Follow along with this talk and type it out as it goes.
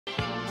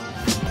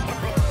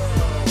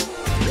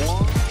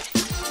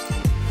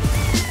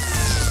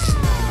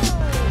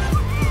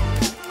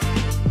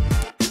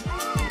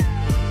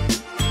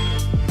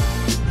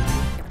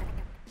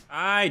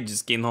I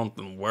just came home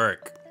from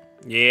work.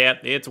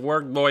 Yep, it's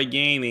Work Boy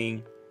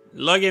Gaming.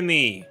 Look at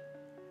me.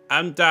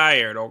 I'm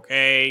tired,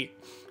 okay?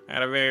 I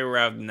had a very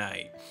rough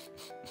night.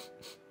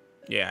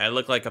 Yeah, I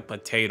look like a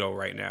potato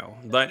right now.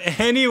 But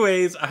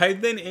anyways, I've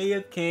been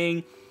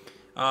AFKing.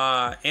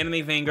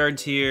 Anime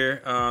Vanguards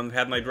here.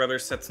 Had my brother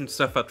set some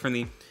stuff up for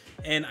me.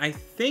 And I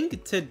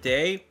think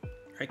today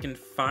I can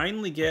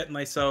finally get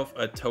myself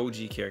a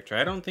Toji character.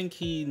 I don't think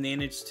he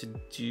managed to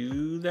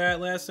do that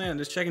last night. I'm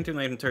just checking through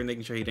my inventory,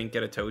 making sure he didn't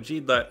get a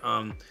Toji. But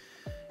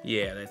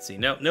yeah, let's see.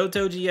 No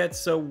Toji yet.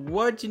 So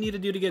what you need to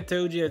do to get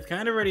Toji, I've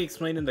kind of already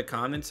explained in the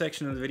comment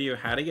section of the video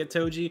how to get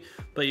Toji.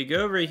 But you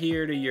go over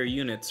here to your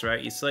units,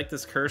 right? You select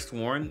this Cursed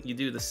Warren. You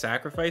do the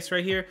sacrifice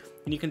right here.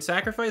 And you can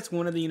sacrifice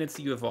one of the units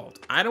that you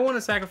evolved. I don't want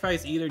to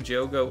sacrifice either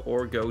Jogo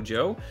or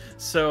Gojo.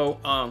 So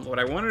what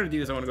I wanted to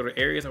do is I want to go to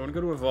areas. I want to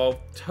go to evolve.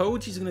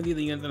 Toji's going to be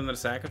the unit that I'm going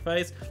to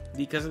sacrifice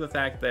because of the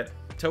fact that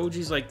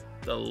Toji's like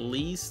the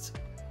least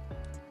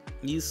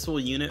useful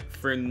unit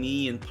for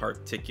me in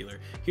particular.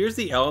 Here's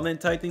the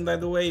element typing, by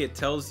the way. It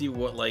tells you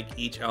what like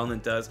each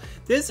element does.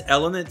 This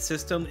element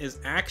system is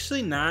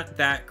actually not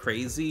that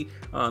crazy.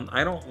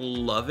 I don't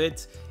love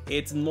it.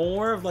 It's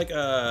more of like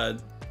a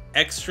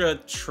extra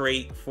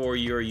trait for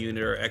your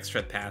unit or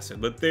extra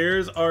passive. But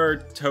there's our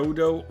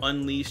Todo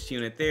Unleashed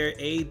unit there,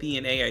 A, B,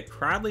 and A. I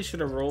probably should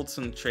have rolled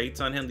some traits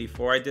on him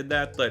before I did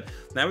that, but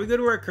now we go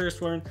to our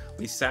Cursed Worm,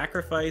 we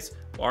sacrifice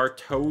our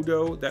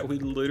Todo that we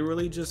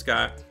literally just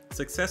got,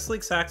 successfully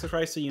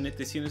sacrifice a unit.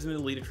 This unit has been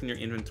deleted from your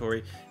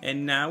inventory,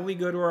 and now we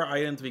go to our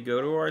items, we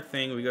go to our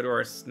thing, we go to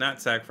our,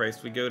 not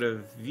sacrifice, we go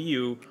to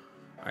view,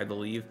 I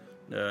believe,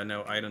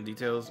 no, item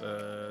details,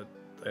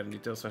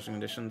 special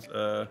conditions,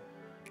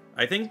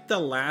 I think the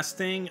last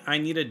thing I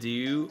need to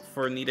do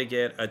for me to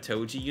get a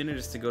Toji unit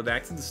is to go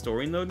back to the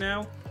story mode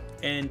now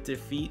and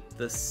defeat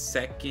the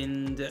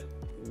second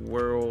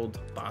world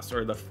boss,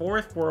 or the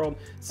fourth world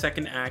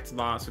second act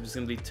boss, which is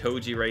going to be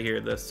Toji right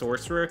here, the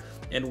sorcerer.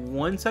 And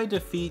once I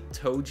defeat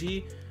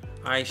Toji,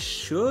 I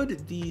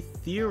should be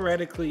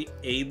theoretically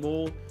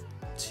able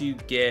to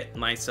get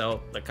myself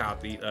a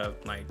copy of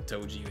my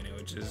Toji unit,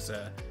 which is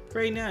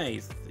very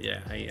nice. Yeah,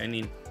 I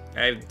mean,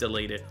 I've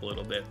delayed it a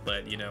little bit,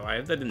 but you know,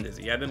 I've been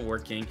busy. I've been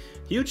working.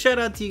 Huge shout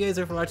out to you guys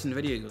for watching the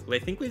video. I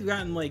think we've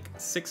gotten like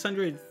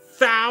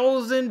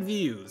 600,000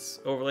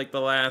 views over like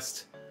the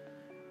last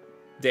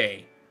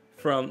day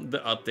from the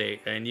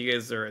update, and you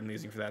guys are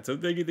amazing for that. So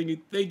thank you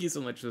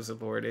so much for the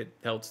support. It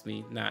helps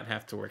me not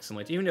have to work so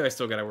much, even though I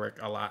still gotta work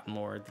a lot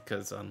more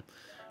because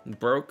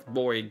broke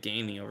boy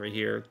gaming over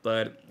here.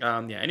 But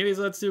yeah, anyways,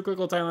 let's do a quick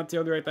little time lapse.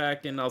 I'll be right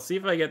back, and I'll see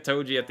if I get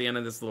Toji at the end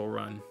of this little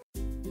run.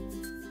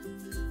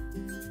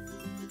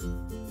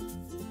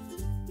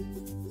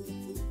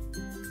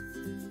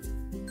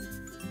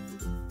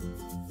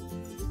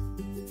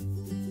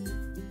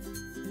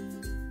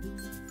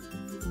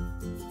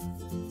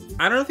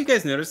 I don't know if you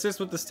guys noticed this,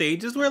 but the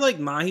stages where like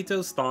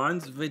Mahito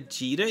spawns,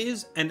 Vegeta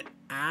is an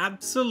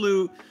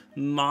absolute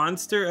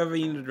monster of a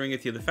unit to bring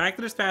with you. The fact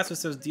that his passive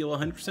says deal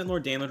 100%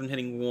 more damage when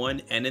hitting one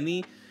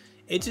enemy,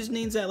 it just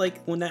means that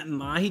like when that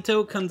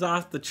Mahito comes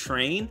off the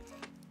train,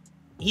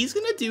 he's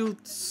gonna do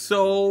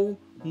so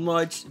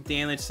much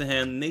damage to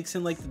him. Makes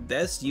him like the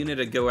best unit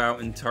to go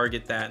out and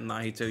target that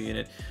Mahito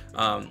unit.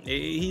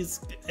 He's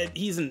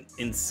an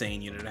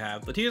insane unit to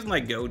have. But here's my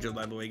Gojo,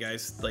 by the way,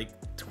 guys. Like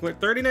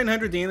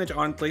 3,900 damage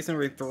on placement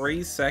every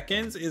 3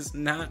 seconds is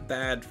not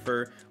bad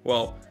for,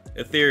 well,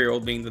 Ethereal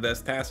being the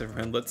best passive for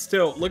him, but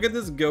still, look at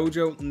this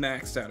Gojo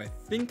maxed out. I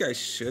think I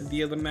should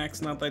be able to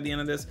max him out by the end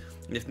of this.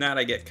 If not,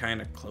 I get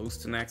kind of close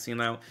to maxing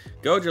him out.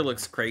 Gojo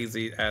looks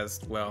crazy as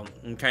well.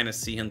 You can kind of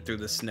see him through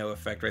the snow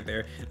effect right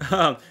there.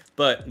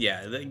 But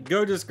yeah,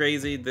 Gojo's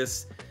crazy.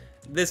 This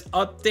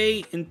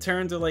update in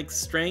terms of like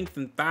strength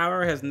and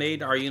power has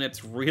made our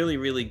units really,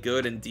 really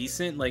good and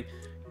decent. Like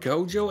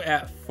Gojo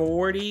at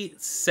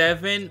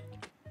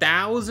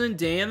 47,000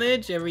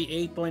 damage every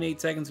 8.8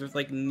 seconds with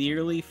like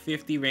nearly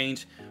 50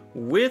 range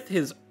with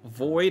his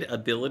Void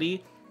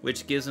ability,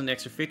 which gives him an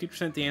extra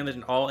 50% damage,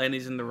 and all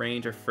enemies in the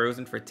range are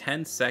frozen for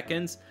 10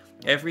 seconds.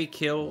 Every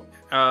kill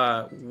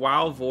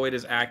while Void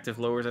is active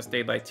lowers our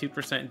stay by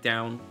 2%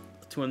 down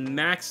to a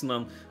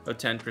maximum of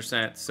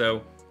 10%.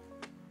 So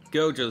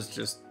Gojo's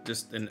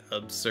just an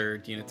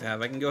absurd unit to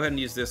have. I can go ahead and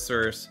use this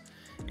first,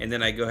 and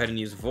then I go ahead and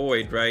use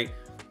Void, right?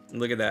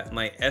 Look at that.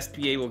 My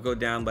SPA will go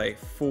down by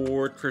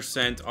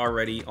 4%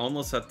 already,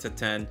 almost up to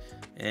 10.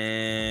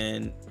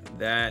 And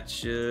that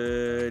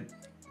should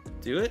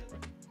do it.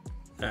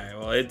 Alright,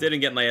 well, it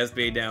didn't get my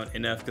SPA down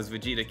enough because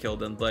Vegeta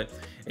killed him. But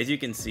as you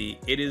can see,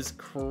 it is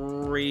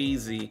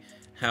crazy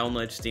how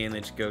much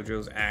damage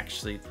Gojo's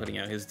actually putting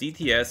out. His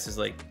DTS is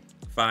like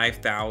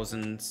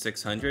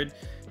 5,600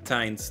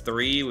 times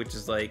 3, which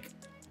is like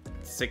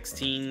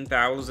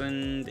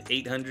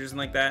 16,800, something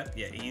like that.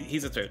 Yeah,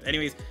 he's a turd.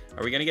 Anyways,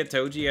 are we gonna get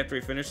Toji after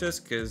we finish this?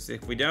 Because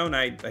if we don't,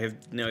 I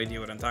have no idea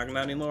what I'm talking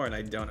about anymore, and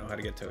I don't know how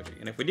to get Toji.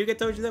 And if we do get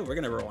Toji, though, we're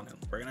gonna roll on him.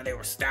 We're gonna do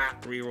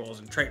stat rerolls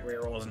and trait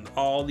rerolls and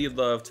all the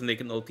above to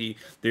make an OP.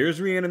 There's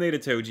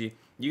reanimated Toji.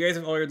 You guys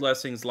have all your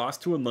blessings.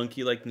 Lost to a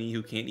monkey like me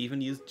who can't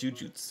even use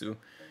Jujutsu.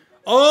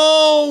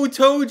 Oh,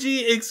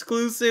 Toji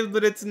exclusive,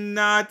 but it's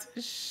not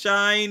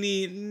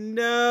shiny.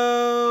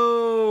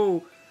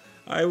 No.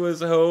 I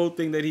was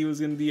hoping that he was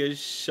going to be a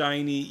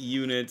shiny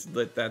unit,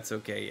 but that's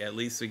okay. At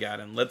least we got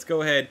him. Let's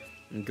go ahead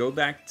and go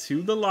back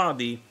to the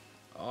lobby.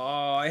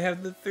 Oh, I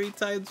have the 3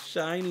 times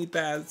shiny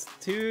pass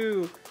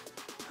too.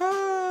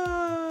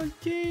 Ah,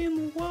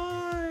 game,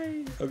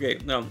 why? Okay,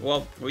 no,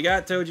 well, we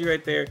got Toji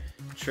right there.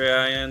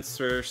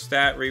 Transfer,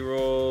 stat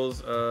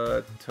rerolls,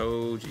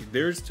 Toji.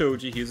 There's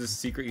Toji. He's a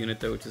secret unit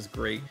though, which is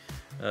great.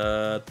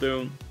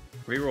 Boom.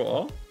 Reroll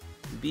all?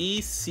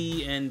 B,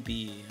 C, and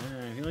B.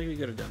 I feel like we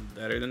could have done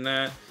better than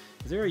that.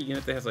 Is there a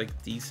unit that has like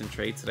decent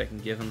traits that I can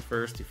give him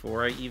first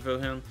before I evo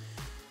him?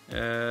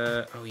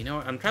 Oh, you know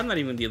what? I'm probably not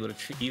even gonna be able to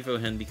evo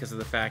him because of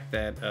the fact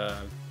that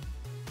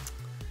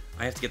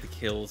I have to get the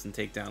kills and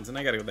takedowns, and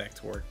I gotta go back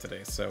to work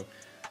today. So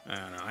I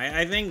don't know.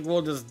 I think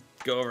we'll just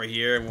go over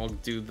here and we'll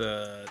do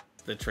the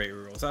trait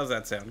rules. How's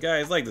that sound,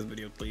 guys? Like this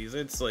video, please.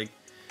 It's like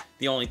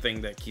the only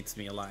thing that keeps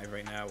me alive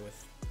right now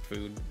with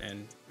food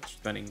and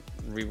spending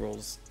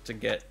rerolls to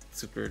get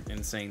super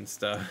insane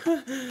stuff.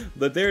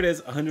 But there it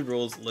is, 100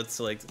 rolls. Let's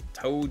select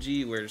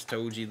Toji. Where's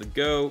Toji the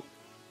goat?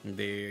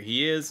 There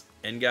he is.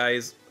 And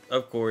guys,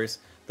 of course,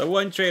 the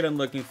one trait I'm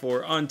looking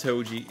for on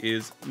Toji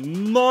is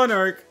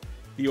Monarch,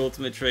 the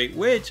ultimate trait,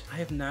 which I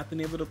have not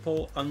been able to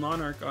pull a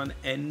Monarch on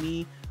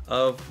any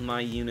of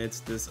my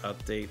units this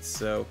update.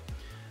 So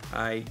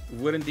I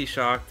wouldn't be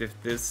shocked if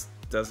this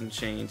doesn't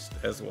change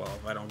as well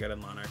if I don't get a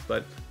Monarch.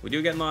 But we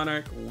do get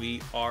Monarch.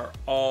 We are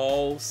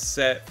all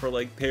set for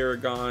like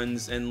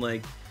Paragons and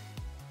like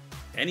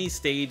any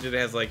stage that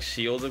has like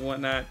shields and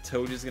whatnot.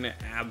 Toji's gonna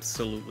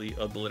absolutely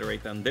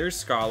obliterate them. There's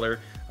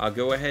Scholar. I'll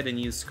go ahead and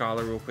use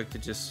Scholar real quick to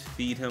just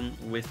feed him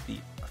with the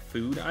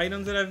food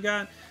items that I've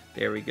got.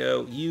 There we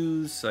go.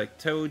 Use like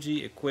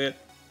Toji, equip.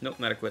 Nope,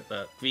 not equip,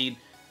 feed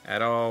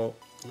at all.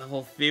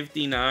 Level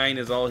 59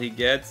 is all he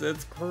gets.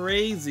 That's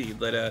crazy.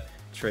 But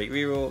trait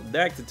reroll,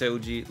 back to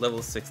Toji,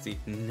 level 60.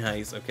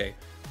 Nice, okay.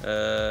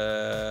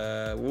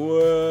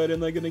 What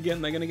am I gonna get?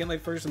 Am I gonna get my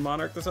first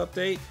Monarch this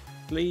update?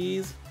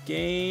 Please,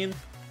 game,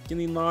 give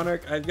me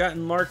Monarch. I've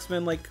gotten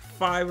Marksman like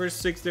 5 or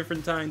 6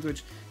 different times,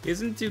 which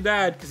isn't too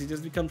bad because he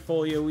does become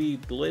full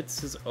AoE.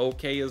 Blitz is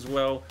okay as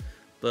well,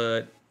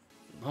 but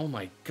oh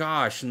my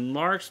gosh,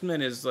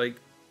 Marksman is like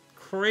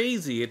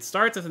crazy. It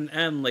starts with an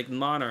M like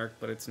Monarch,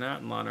 but it's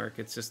not Monarch.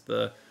 It's just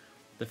the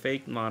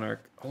fake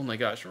Monarch. Oh my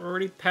gosh, we're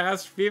already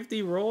past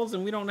 50 rolls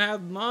and we don't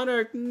have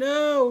Monarch.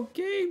 No,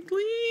 game,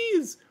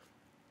 please.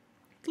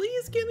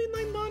 Please give me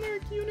my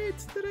Monarch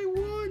units that I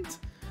want.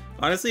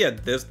 Honestly,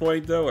 at this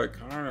point though, I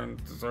kind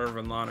of deserve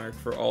a Monarch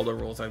for all the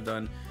rolls I've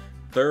done.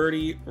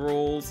 30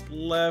 rolls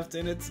left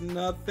and it's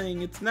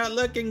nothing. It's not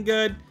looking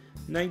good.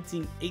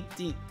 19,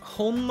 18.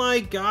 Oh my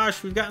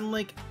gosh, we've gotten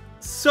like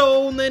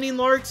so many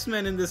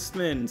Marksmen in this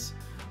spins.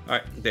 All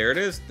right, there it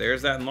is.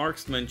 There's that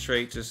Marksman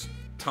trait just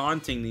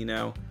taunting me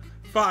now.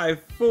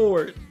 5,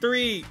 4,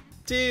 3,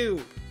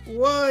 2,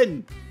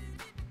 1.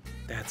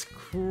 That's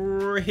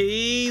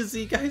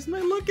crazy, guys.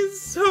 My luck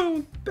is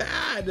so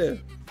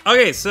bad.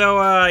 Okay,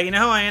 so you know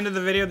how I ended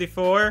the video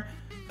before?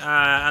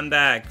 I'm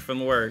back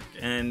from work,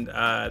 and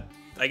I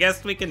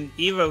guess we can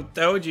evo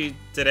Toji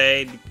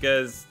today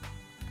because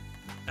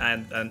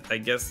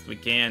I guess we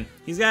can.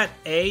 He's got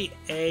A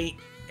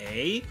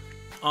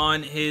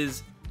on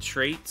his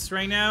traits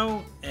right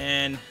now,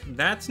 and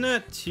that's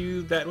not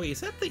too that. Wait,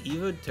 is that the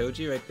evo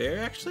Toji right there?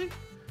 Actually,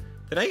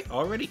 did I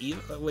already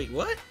evo? Wait,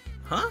 what?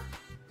 Huh?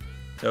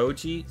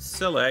 Toji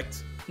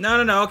select.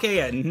 No. Okay,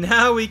 yeah.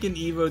 Now we can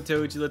evo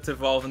Toji. Let's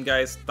evolve him,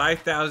 guys.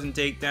 5,000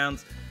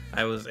 takedowns.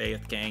 I was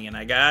 8th gang, and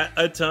I got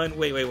a ton.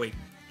 Wait.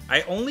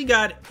 I only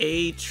got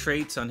A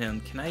traits on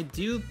him. Can I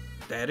do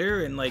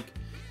better and like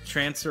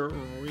transfer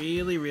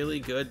really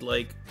good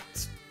like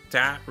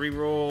stat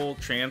reroll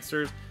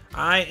transfers?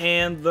 I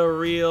am the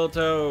real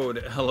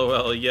Toad.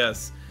 LOL,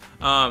 yes.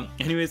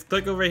 Anyways,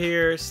 click over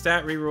here,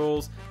 stat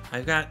rerolls.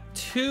 I've got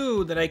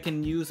 2 that I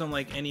can use on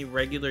like any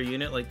regular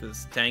unit, like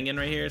this Tengen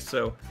right here.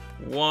 So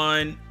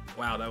 1,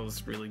 wow, that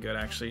was really good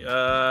actually.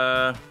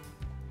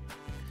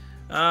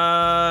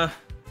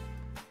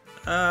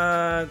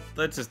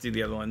 Let's just do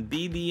the other one.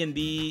 B and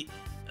B.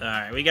 All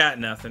right, we got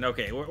nothing.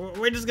 Okay,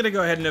 we're just gonna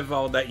go ahead and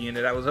evolve that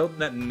unit. I was hoping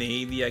that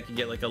maybe I could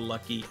get like a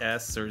lucky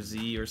S or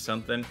Z or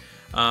something.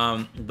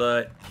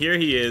 But here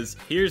he is.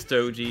 Here's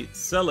Toji.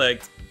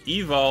 Select,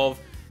 evolve,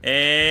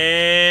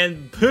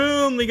 and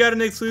boom! We got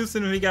an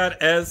exclusive, and we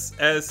got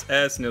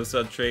SSS, no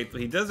sub trait.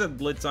 But he does have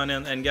Blitz on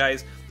him, and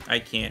guys, I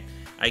can't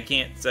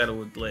settle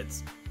with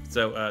Blitz.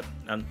 So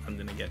I'm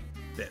gonna get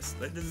this.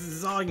 This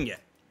is all I can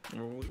get.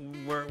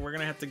 We're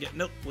gonna have to get,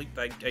 nope, wait,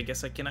 I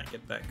guess I cannot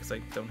get that because I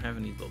don't have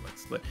any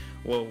bullets, but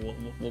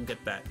we'll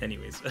get that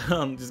anyways.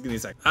 Just give me a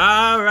sec.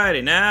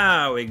 Alrighty,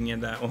 now we can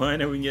get that one,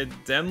 and we can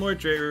get 10 more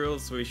trait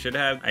rules. So we should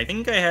have, I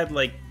think I had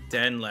like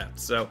 10 left.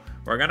 So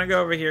we're gonna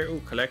go over here.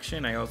 Ooh,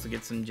 collection. I also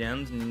get some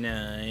gems.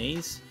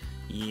 Nice.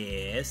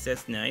 Yes,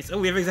 that's nice. Oh,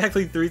 we have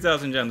exactly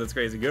 3,000 gems. That's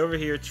crazy. Go over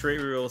here,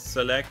 trait rules,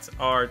 select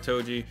our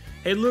Toji.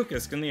 Hey,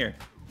 Lucas, come here.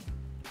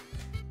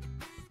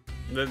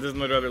 This is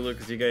my brother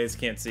Lucas, you guys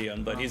can't see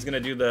him, but he's gonna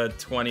do the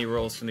 20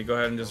 rolls for me. Go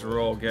ahead and just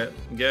roll. Get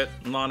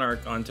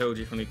Monarch on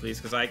Toji for me, please,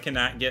 because I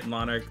cannot get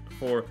Monarch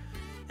for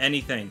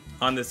anything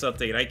on this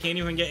update. I can't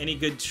even get any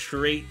good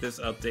trait this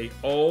update.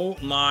 Oh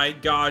my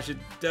gosh, it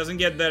doesn't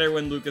get better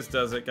when Lucas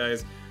does it,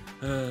 guys.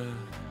 Yeah,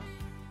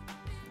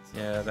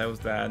 that was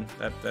bad.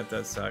 That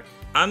does suck.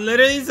 I'm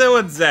literally so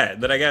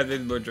upset that I got this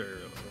more trait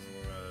rules.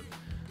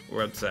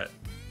 We're upset.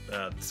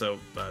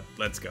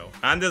 Let's go.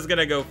 I'm just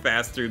gonna go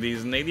fast through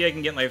these. Maybe I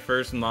can get my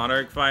first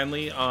Monarch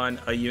finally on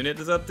a unit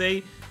this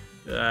update.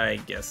 I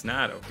guess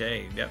not.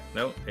 Okay. Yep.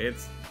 No.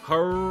 It's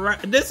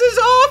horrendous. This is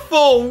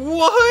awful.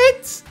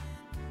 What?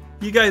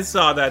 You guys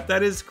saw that.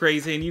 That is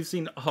crazy. And you've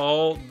seen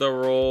all the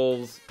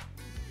rolls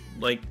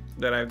like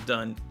that I've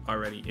done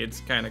already. It's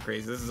kind of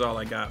crazy. This is all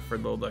I got for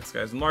Bullducks,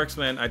 guys.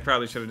 Marksman. I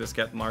probably should have just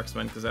kept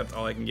Marksman because that's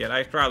all I can get.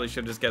 I probably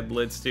should just get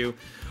Blitz too.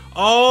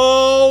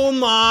 Oh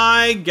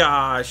my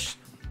gosh.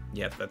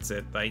 Yep, that's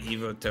it. I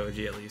Evo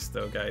Toji at least,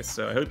 though, guys.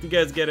 So I hope you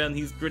guys get him.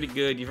 He's pretty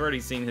good. You've already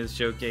seen his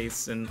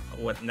showcase and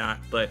whatnot.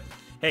 But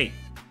hey,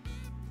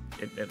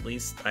 at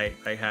least I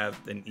have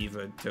an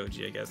Evo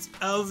Toji, I guess.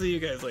 I'll see you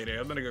guys later.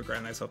 I'm gonna go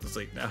cry myself to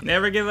sleep now.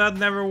 Never give up,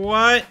 never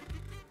what?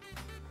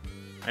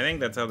 I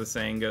think that's how the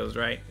saying goes,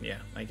 right? Yeah,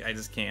 I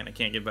just can't. I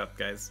can't give up,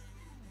 guys.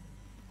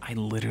 I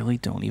literally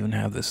don't even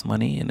have this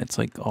money, and it's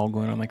like all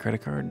going on my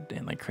credit card,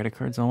 and my credit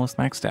card's almost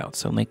maxed out.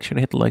 So make sure to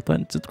hit the like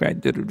button,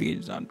 subscribe, do the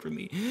videos on for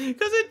me,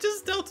 because it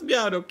just helps me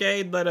out,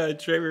 okay? But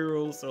trait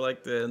rules,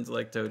 select the and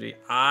select Toji.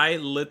 I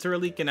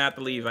literally cannot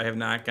believe I have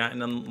not gotten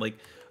them like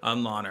a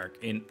Monarch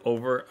in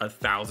over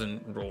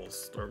 1,000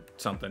 rolls or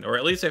something, or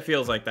at least it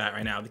feels like that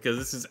right now, because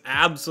this is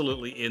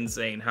absolutely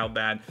insane how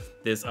bad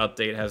this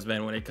update has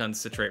been when it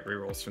comes to trait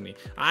rerolls for me.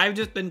 I've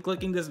just been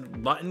clicking this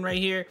button right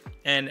here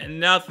and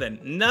nothing,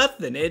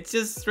 it's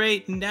just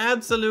straight and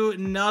absolute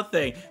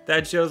nothing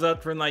that shows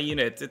up for my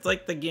units. It's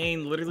like the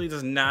game literally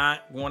does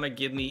not want to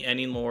give me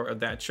any more of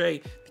that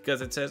trait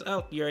because it says,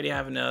 oh, you already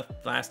have enough,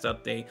 last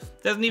update.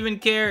 Doesn't even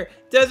care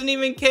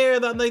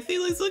about my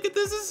feelings. Look at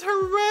this, is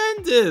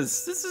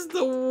horrendous. This is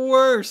the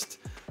worst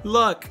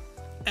luck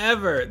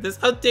ever. This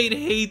update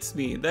hates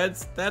me.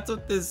 That's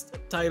what this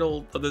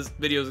title of this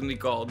video is gonna be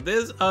called.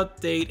 This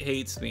update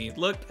hates me.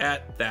 Look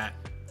at that.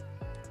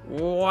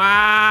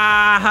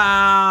 Wow,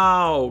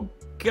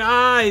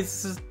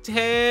 guys, this is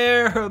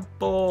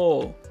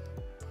terrible.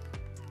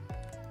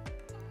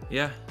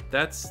 Yeah,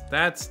 that's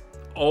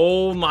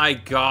oh my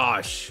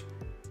gosh.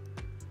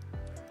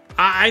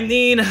 I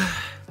mean,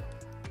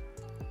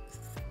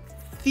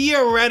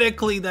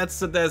 theoretically, that's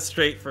the best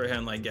trait for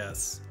him, I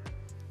guess.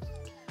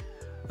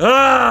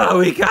 Oh,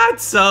 we got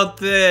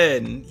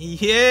something.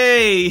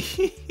 Yay.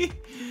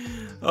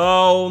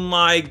 Oh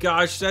my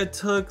gosh, that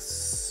took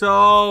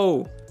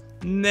so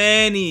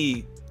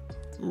many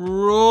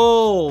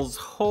rolls.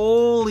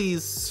 Holy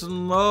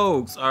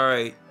smokes. All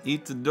right,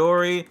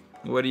 Itadori.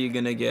 What are you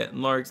gonna get?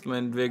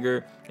 Marksman,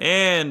 Vigor,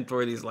 and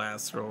for these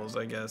last rolls,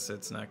 I guess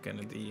it's not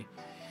gonna be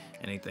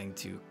anything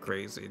too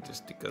crazy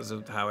just because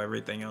of how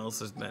everything else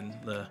has been.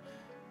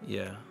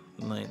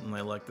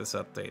 My luck this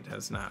update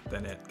has not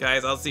been it.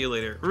 Guys, I'll see you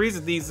later.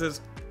 Reason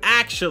thesis,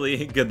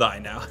 actually, goodbye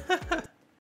now.